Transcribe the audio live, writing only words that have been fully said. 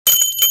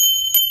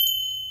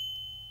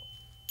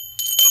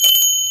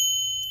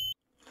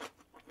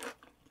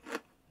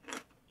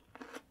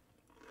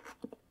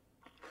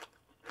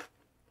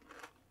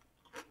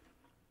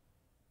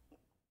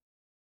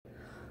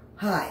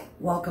Hi,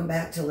 welcome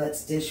back to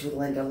Let's Dish with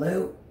Linda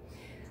Lou.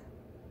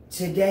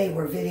 Today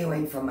we're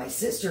videoing from my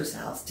sister's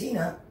house,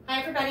 Tina.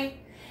 Hi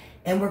everybody.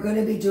 And we're going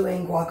to be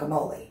doing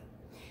guacamole.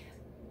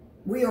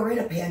 We are in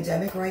a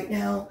pandemic right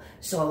now,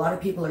 so a lot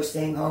of people are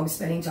staying home,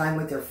 spending time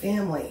with their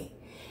family,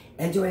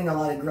 and doing a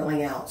lot of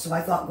grilling out. So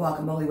I thought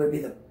guacamole would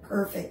be the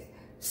perfect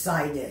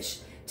side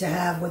dish to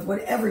have with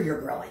whatever you're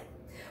grilling.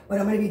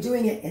 But I'm going to be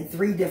doing it in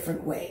 3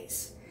 different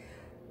ways.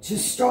 To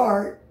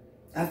start,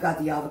 I've got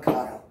the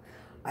avocado.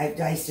 I've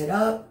diced it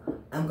up.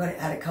 I'm going to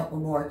add a couple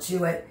more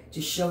to it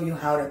to show you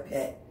how to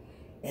pit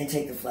and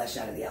take the flesh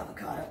out of the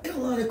avocado. I get a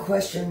lot of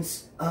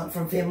questions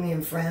from family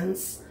and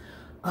friends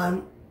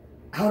on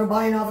how to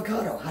buy an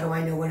avocado. How do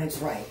I know when it's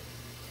right?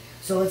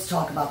 So let's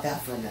talk about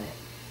that for a minute.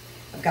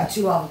 I've got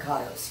 2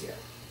 avocados here.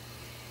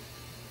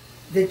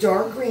 The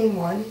dark green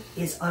one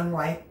is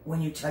unripe.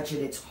 When you touch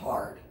it, it's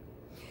hard.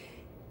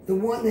 The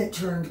one that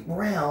turned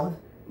brown,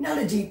 not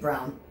a deep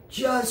brown,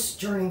 just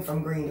turning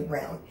from green to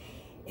brown,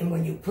 and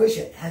when you push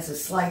it, has a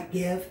slight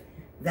give,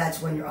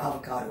 that's when your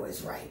avocado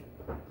is right.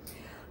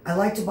 I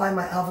like to buy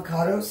my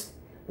avocados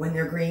when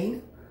they're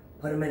green,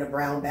 put them in a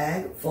brown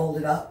bag, fold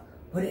it up,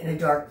 put it in a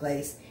dark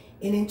place,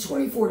 and in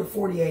 24 to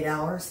 48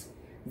 hours,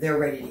 they're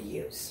ready to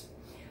use.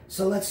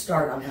 So let's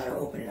start on how to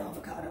open an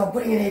avocado. I'm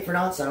putting an apron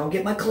on so I don't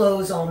get my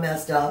clothes all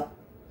messed up,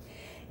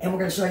 and we're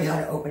going to show you how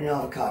to open an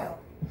avocado.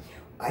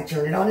 I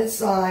turn it on its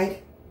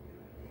side,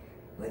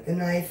 put the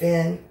knife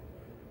in,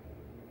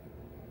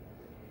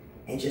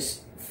 and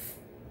just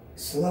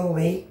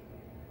slowly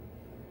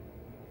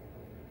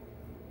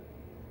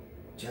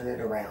turn it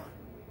around,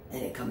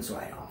 and it comes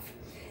right off.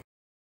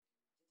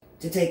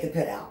 To take the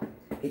pit out,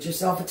 get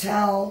yourself a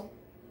towel,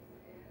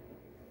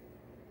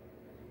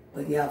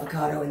 put the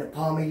avocado in the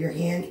palm of your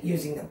hand,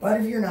 using the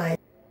butt of your knife,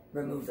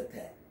 remove the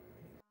pit.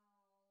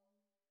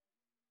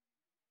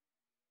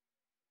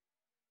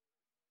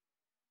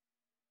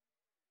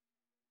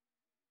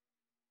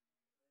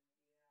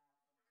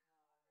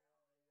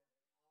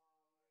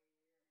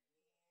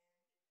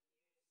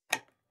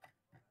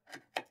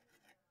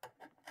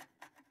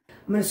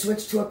 I'm going to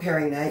switch to a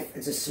paring knife.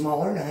 It's a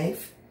smaller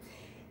knife.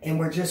 And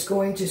we're just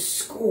going to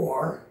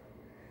score,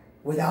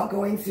 without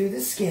going through the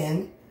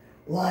skin,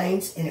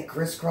 lines in a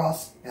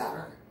crisscross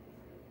pattern.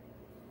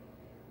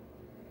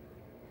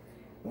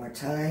 More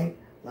time.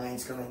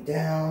 Lines going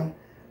down,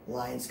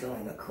 lines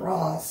going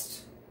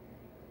across.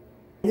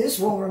 This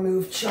will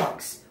remove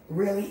chunks.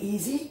 Really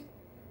easy.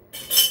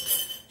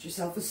 Get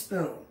yourself a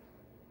spoon.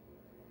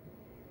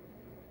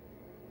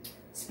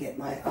 Let's get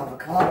my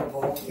avocado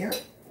bowl here.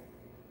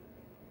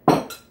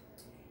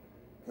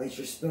 Place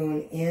your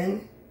spoon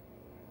in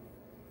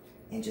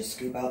and just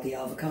scoop out the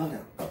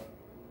avocado.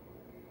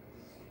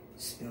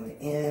 Spoon it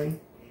in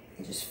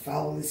and just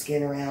follow the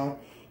skin around,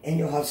 and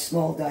you'll have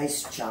small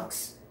diced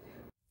chunks.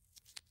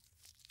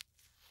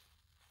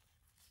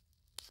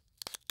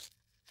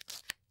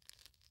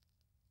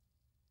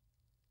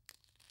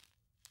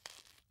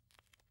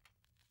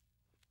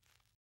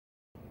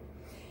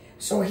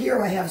 So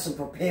here I have some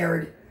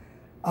prepared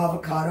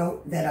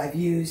avocado that I've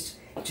used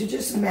to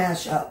just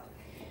mash up.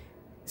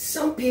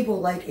 Some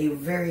people like a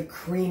very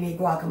creamy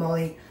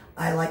guacamole.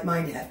 I like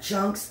mine to have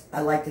chunks.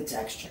 I like the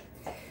texture.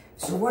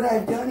 So what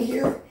I've done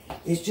here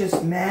is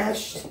just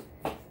mashed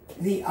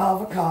the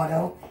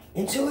avocado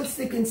until it's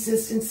the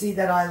consistency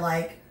that I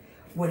like,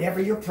 whatever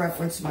your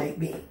preference might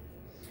be.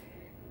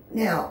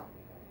 Now,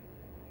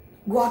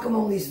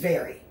 guacamoles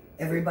vary.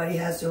 Everybody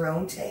has their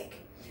own take.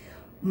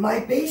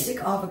 My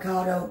basic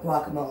avocado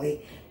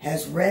guacamole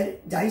has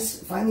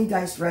finely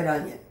diced red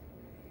onion,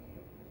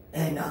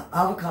 and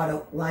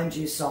avocado, lime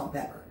juice, salt, and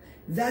pepper.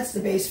 That's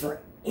the base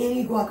for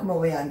any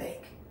guacamole I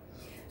make.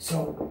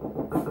 So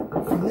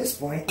from this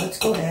point, let's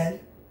go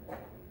ahead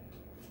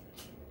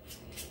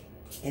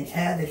and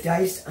add the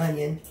diced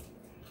onion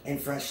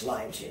and fresh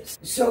lime juice.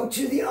 So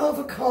to the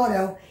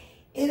avocado,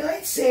 and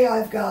I'd say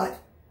I've got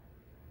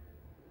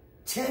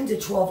 10 to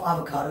 12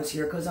 avocados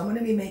here because I'm going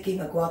to be making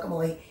a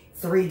guacamole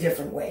 3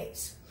 different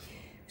ways.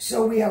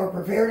 So we have a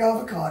prepared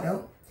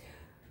avocado.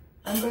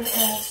 I'm going to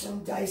add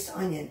some diced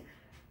onion.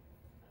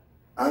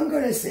 I'm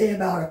going to say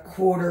about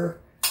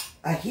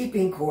a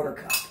heaping quarter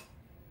cup.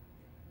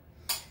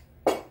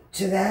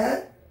 To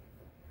that,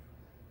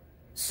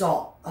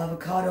 salt.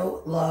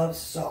 Avocado loves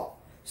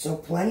salt. So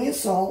plenty of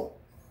salt.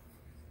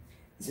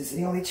 This is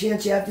the only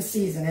chance you have to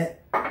season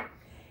it.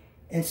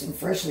 And some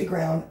freshly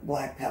ground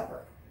black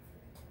pepper.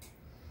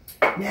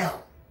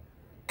 Now,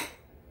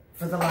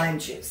 for the lime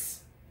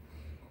juice.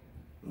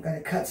 I'm going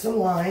to cut some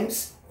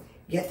limes.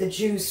 Get the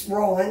juice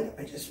rolling.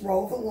 I just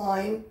roll the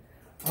lime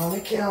on the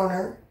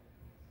counter.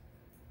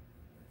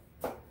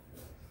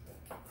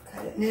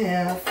 Cut it in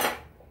half.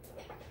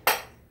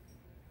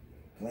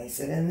 Place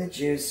it in the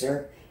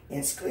juicer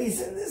and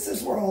squeeze it. This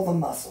is where all the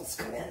muscles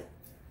come in.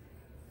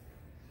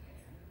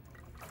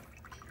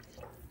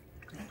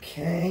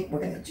 Okay, we're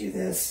going to do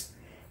this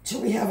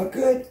till we have a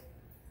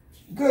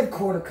good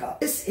quarter cup.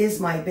 This is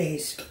my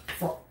base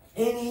for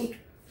any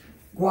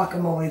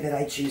guacamole that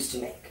I choose to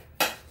make.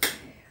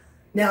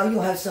 Now,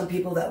 you'll have some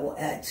people that will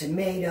add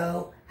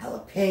tomato,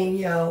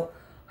 jalapeno,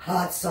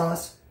 hot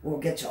sauce. We'll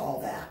get to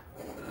all that.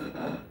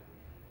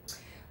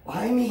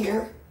 Behind me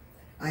here,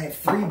 I have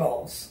 3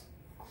 bowls.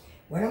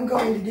 What I'm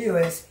going to do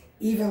is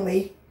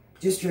evenly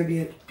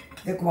distribute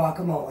the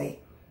guacamole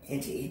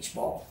into each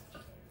bowl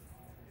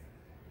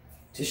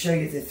to show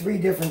you the 3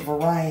 different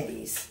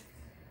varieties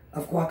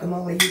of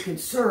guacamole you can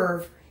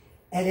serve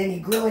at any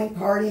grilling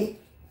party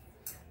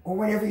or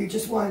whenever you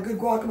just want a good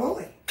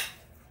guacamole.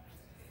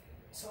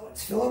 So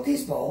let's fill up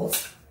these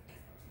bowls.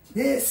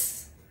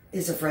 This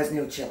is a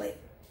Fresno chili.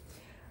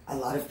 A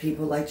lot of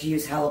people like to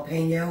use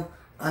jalapeno.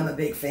 I'm a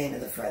big fan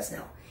of the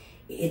Fresno.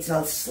 It's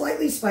a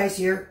slightly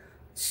spicier,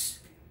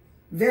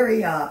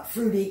 very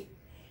fruity,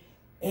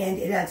 and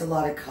it adds a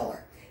lot of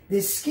color.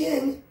 This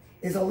skin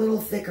is a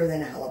little thicker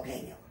than a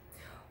jalapeno.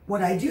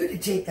 What I do to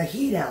take the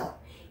heat out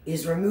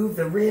is remove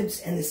the ribs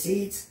and the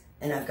seeds,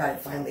 and I've got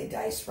it finely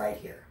diced right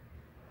here.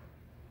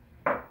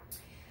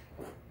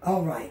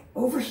 All right,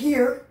 over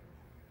here,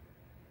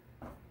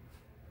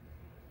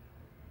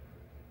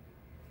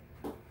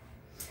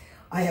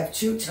 I have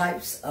 2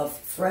 types of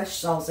fresh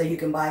salsa you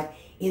can buy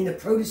in the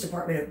produce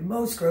department of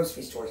most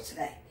grocery stores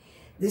today.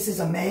 This is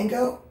a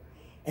mango,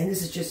 and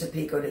this is just a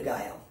pico de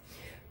gallo.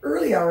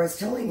 Earlier, I was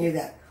telling you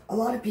that a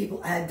lot of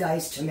people add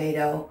diced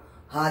tomato,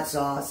 hot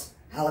sauce,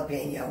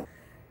 jalapeno.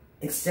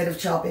 Instead of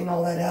chopping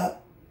all that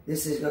up,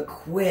 this is a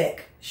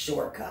quick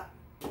shortcut.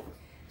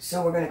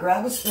 So we're going to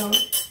grab a spoon,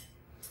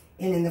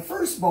 and in the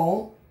first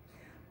bowl,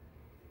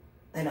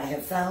 and I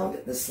have found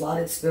the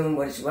slotted spoon,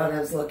 which is what I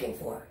was looking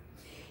for,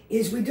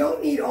 is we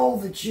don't need all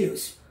the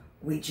juice.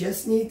 We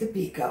just need the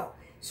pico.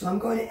 So I'm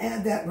going to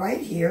add that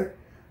right here,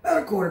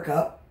 about a 1/4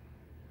 cup.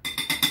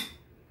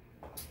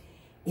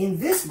 In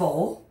this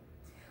bowl,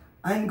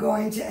 I'm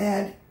going to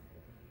add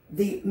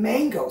the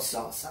mango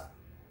salsa,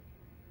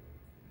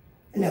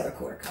 another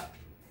 1/4 cup.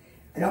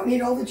 I don't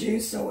need all the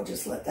juice, so we'll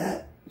just let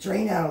that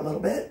drain out a little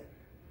bit.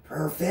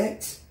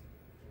 Perfect.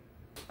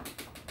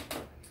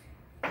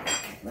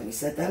 Okay, let me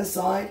set that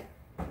aside.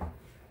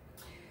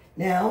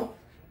 Now,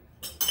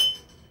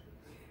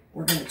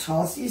 we're going to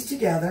toss these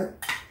together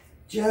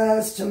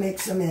just to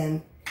mix them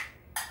in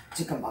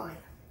to combine.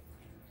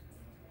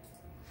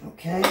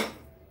 Okay.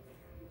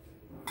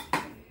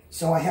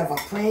 So I have a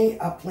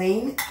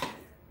plain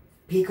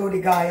pico de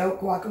gallo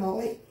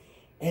guacamole,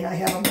 and I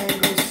have a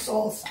mango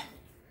salsa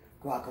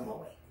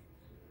guacamole.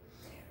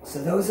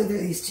 So those are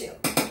these 2.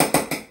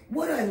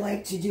 What I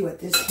like to do at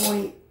this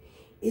point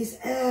is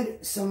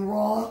add some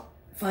raw,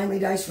 finely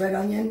diced red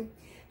onion,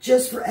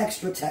 just for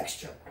extra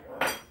texture.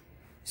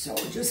 So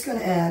we're just going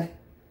to add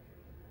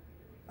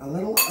a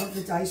little of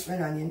the diced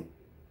red onion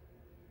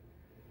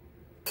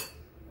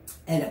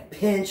and a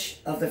pinch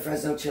of the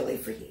Fresno chili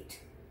for heat.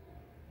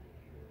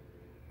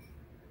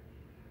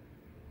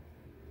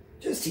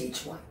 Just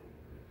each one.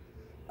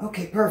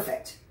 Okay,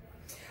 perfect.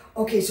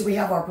 Okay, so we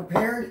have our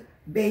prepared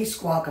base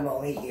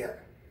guacamole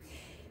here.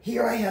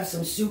 Here I have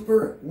some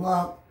super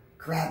lump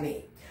crab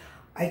meat.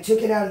 I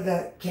took it out of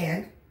the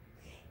can,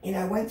 and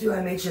I went through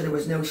and made sure there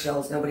was no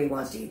shells. Nobody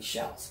wants to eat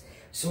shells.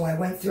 So I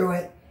went through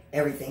it.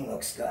 Everything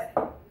looks good.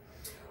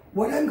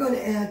 What I'm going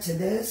to add to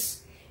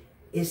this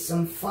is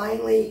some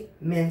finely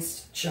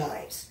minced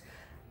chives,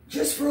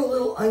 just for a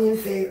little onion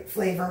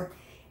flavor,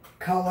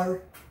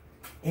 color,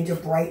 and to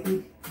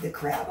brighten the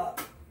crab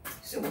up.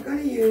 So we're going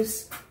to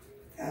use,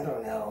 I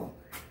don't know,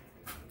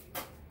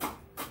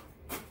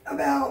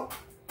 about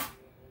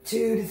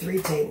 2 to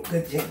 3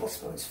 good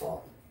tablespoons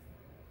full.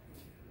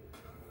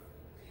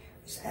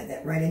 Just add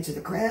that right into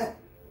the crab.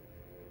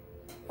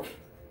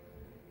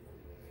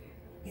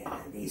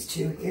 And these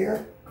 2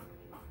 here.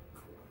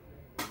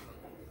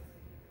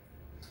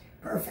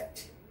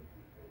 Perfect.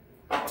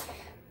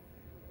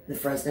 The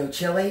Fresno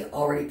chili,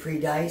 already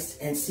pre-diced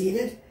and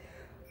seeded.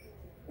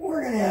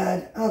 We're going to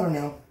add, I don't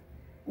know,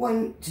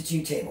 1 to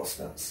 2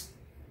 tablespoons.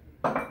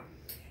 We're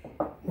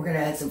going to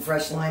add some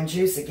fresh lime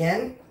juice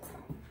again.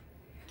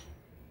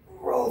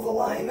 Roll the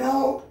lime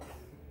out.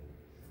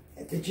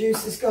 Get the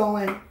juices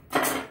going.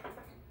 Put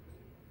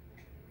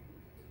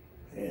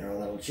it in our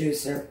little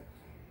juicer.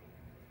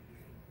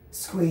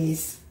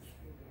 Squeeze.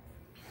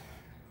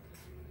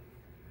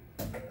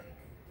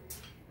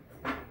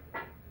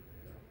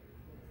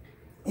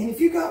 And if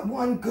you got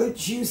 1 good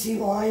juicy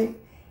lime,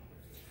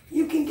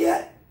 you can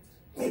get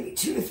maybe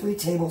 2 to 3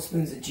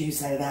 tablespoons of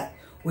juice out of that,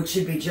 which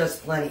should be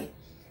just plenty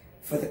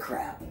for the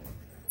crab.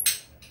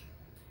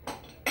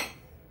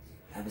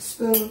 Have a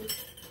spoon.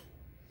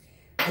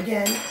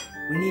 Again,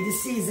 we need to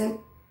season.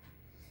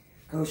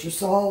 Kosher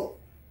salt,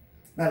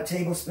 about a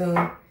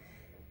tablespoon,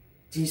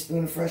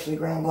 teaspoon of freshly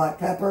ground black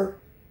pepper,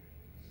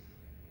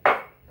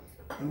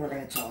 and we're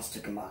going to toss to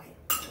combine.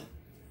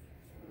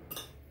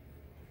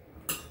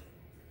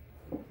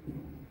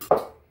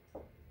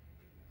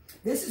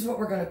 This is what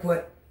we're going to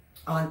put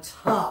on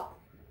top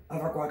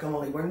of our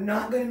guacamole. We're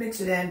not going to mix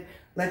it in.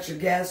 Let your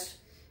guests,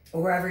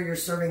 or wherever you're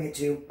serving it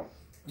to,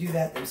 do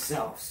that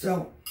themselves.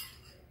 So,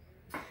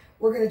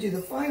 we're going to do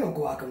the final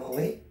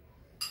guacamole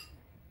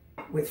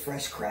with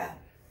fresh crab.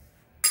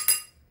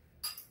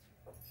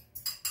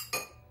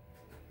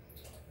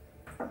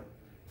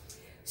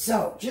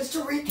 So, just to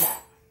recap,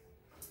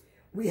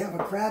 we have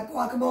a crab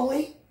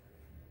guacamole,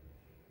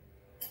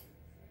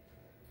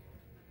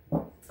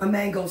 a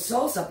mango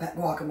salsa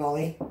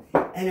guacamole,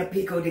 and a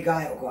pico de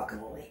gallo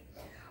guacamole.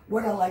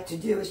 What I like to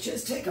do is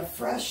just take a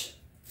fresh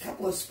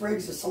couple of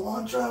sprigs of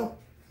cilantro.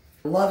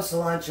 Love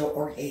cilantro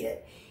or hate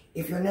it.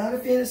 If you're not a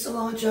fan of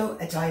cilantro,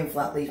 Italian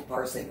flat leaf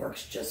parsley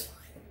works just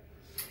fine.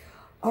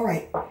 All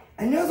right,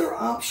 another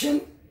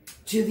option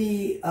to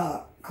the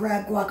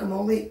crab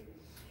guacamole,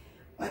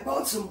 I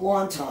bought some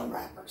wonton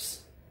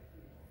wrappers.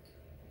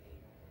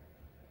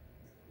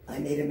 I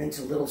made them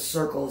into little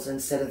circles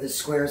instead of the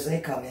squares they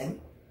come in.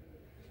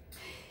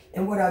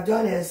 And what I've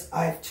done is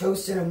I've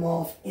toasted them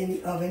off in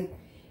the oven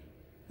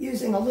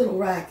using a little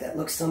rack that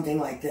looks something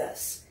like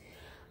this.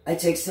 I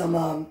take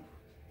some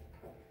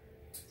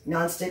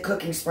non-stick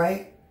cooking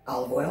spray,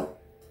 olive oil,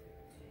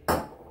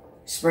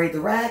 sprayed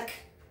the rack,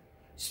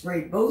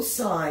 sprayed both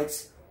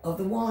sides of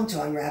the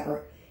wonton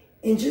wrapper,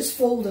 and just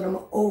folded them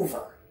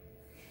over.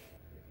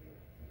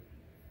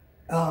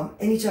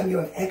 Anytime you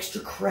have extra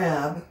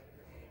crab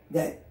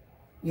that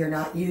you're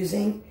not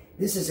using,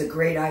 this is a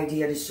great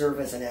idea to serve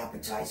as an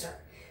appetizer.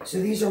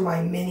 So these are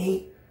my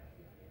mini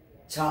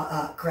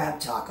crab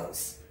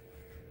tacos.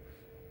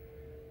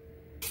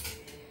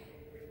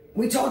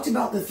 We talked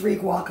about the 3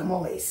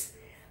 guacamoles.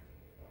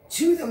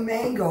 To the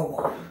mango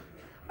one,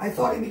 I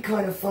thought it'd be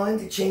kind of fun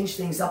to change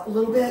things up a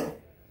little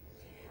bit.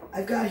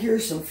 I've got here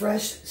some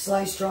fresh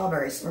sliced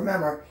strawberries.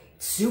 Remember,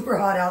 it's super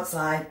hot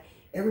outside.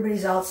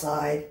 Everybody's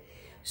outside.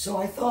 So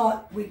I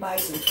thought we'd buy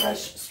some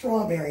fresh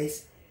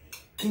strawberries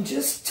and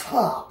just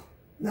top,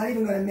 not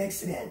even going to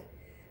mix it in,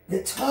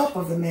 the top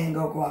of the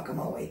mango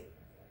guacamole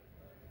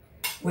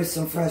with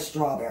some fresh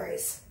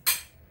strawberries.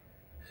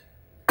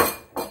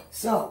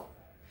 So,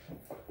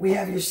 we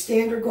have your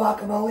standard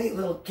guacamole, a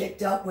little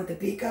kicked up with the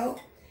pico,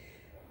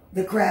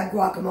 the crab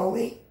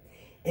guacamole,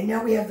 and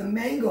now we have the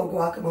mango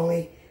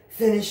guacamole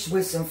finished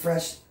with some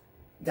fresh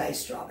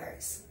diced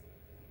strawberries.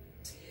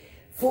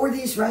 For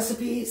these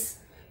recipes,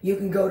 you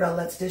can go to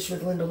Let's Dish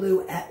with Linda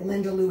Lou at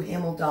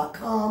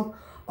lindalouhamel.com.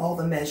 All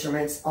the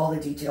measurements, all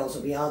the details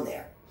will be on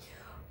there.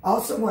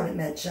 Also want to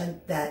mention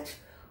that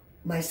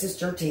my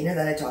sister Tina,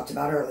 that I talked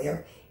about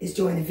earlier, is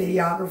doing the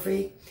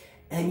videography,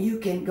 and you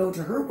can go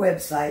to her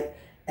website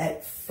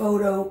at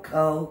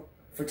PhotoCo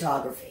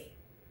Photography.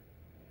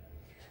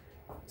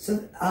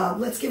 So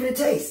let's give it a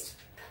taste.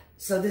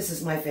 So this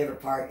is my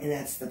favorite part, and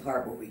that's the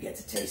part where we get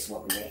to taste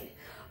what we made.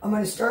 I'm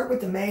going to start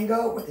with the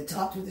mango, with the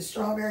topped with the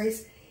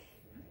strawberries.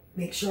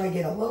 Make sure I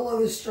get a little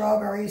of the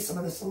strawberries, some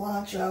of the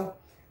cilantro,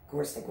 of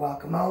course the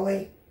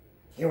guacamole.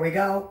 Here we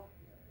go.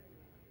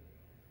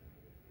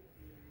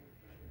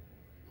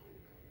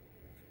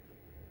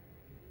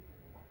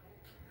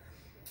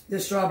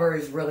 The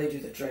strawberries really do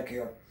the trick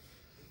here.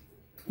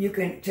 You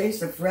can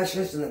taste the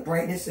freshness and the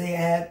brightness they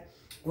add.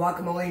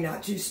 Guacamole,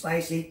 not too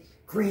spicy,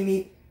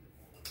 creamy,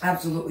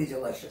 absolutely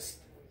delicious.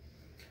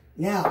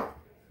 Now,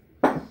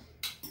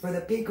 for the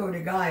pico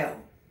de gallo,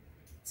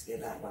 let's give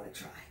that one a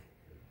try.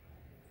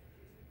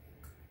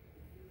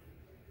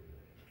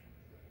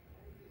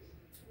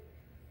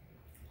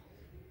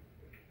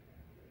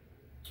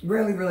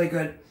 Really, really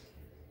good.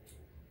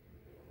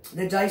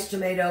 The diced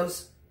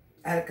tomatoes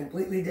add a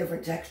completely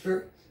different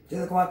texture to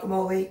the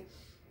guacamole,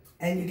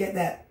 and you get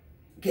that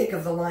kick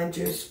of the lime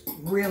juice.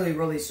 Really,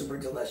 really super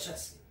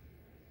delicious.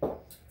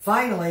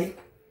 Finally,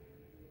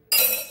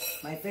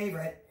 my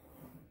favorite,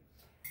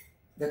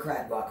 the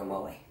crab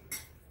guacamole.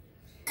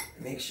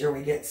 Make sure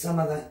we get some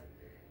of the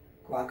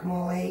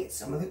guacamole,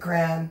 some of the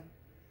crab.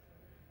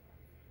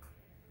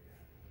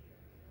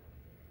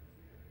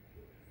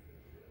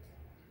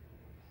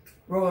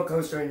 Roller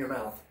coaster in your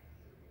mouth.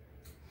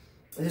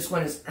 This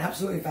one is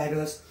absolutely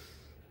fabulous.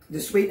 The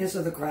sweetness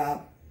of the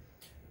crab,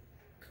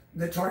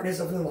 the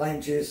tartness of the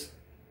lime juice,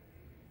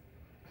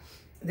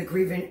 the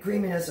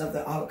creaminess of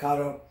the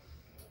avocado,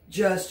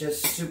 just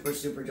super,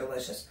 super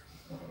delicious.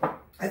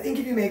 I think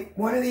if you make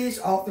one of these,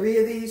 all 3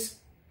 of these,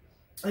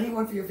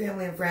 anyone for your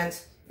family and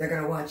friends, they're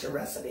going to want your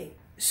recipe.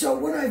 So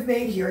what I've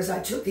made here is I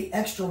took the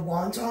extra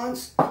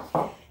wontons,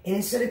 and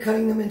instead of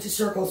cutting them into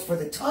circles for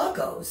the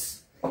tacos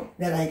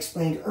that I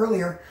explained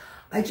earlier,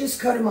 I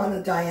just cut them on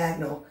the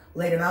diagonal,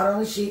 laid them out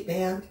on a sheet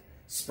pan,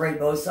 sprayed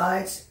both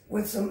sides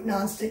with some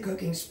non-stick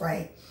cooking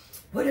spray,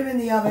 put them in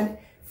the oven,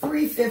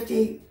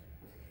 350,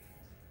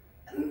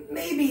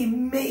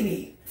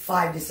 maybe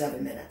 5 to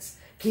 7 minutes.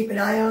 Keep an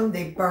eye on them,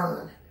 they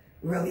burn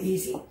really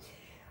easy.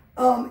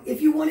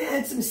 If you want to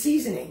add some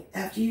seasoning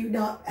after you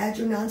add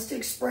your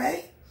non-stick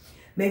spray,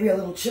 maybe a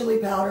little chili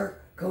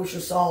powder, kosher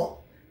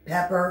salt,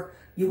 pepper.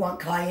 You want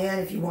cayenne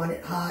if you want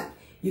it hot.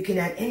 You can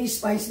add any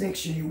spice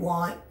mixture you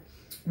want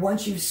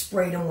once you've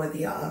sprayed them with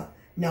the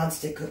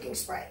non-stick cooking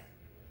spray.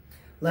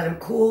 Let them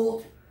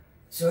cool,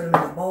 sort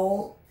them in a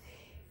bowl.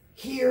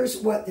 Here's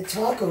what the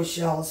taco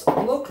shells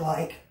look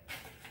like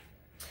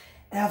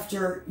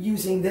after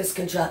using this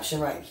contraption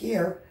right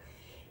here.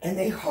 And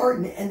they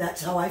harden, and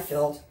that's how I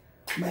filled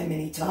my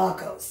mini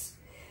tacos.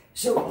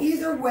 So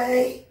either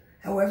way,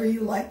 however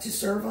you like to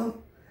serve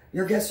them,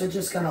 your guests are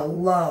just going to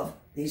love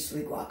these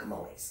 3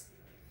 guacamoles.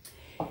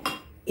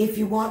 If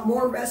you want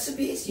more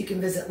recipes, you can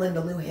visit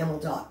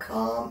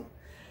lindalouhamel.com.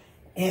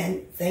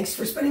 And thanks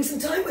for spending some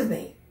time with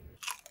me.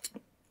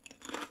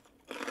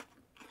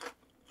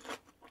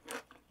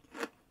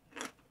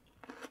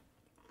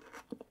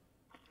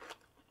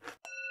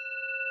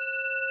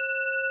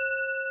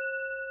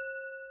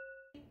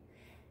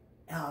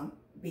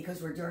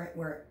 Because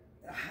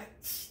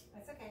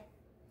That's okay.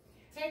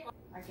 Take one.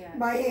 Again.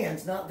 My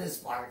hands, not this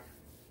part.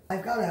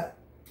 I've got a...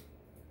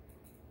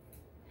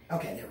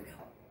 Okay, there we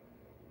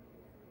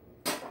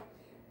go.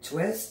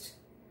 Twist.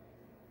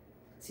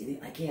 See,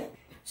 I can't.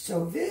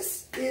 So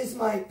this is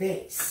my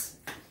base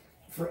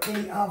for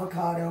any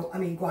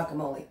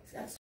guacamole.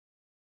 That's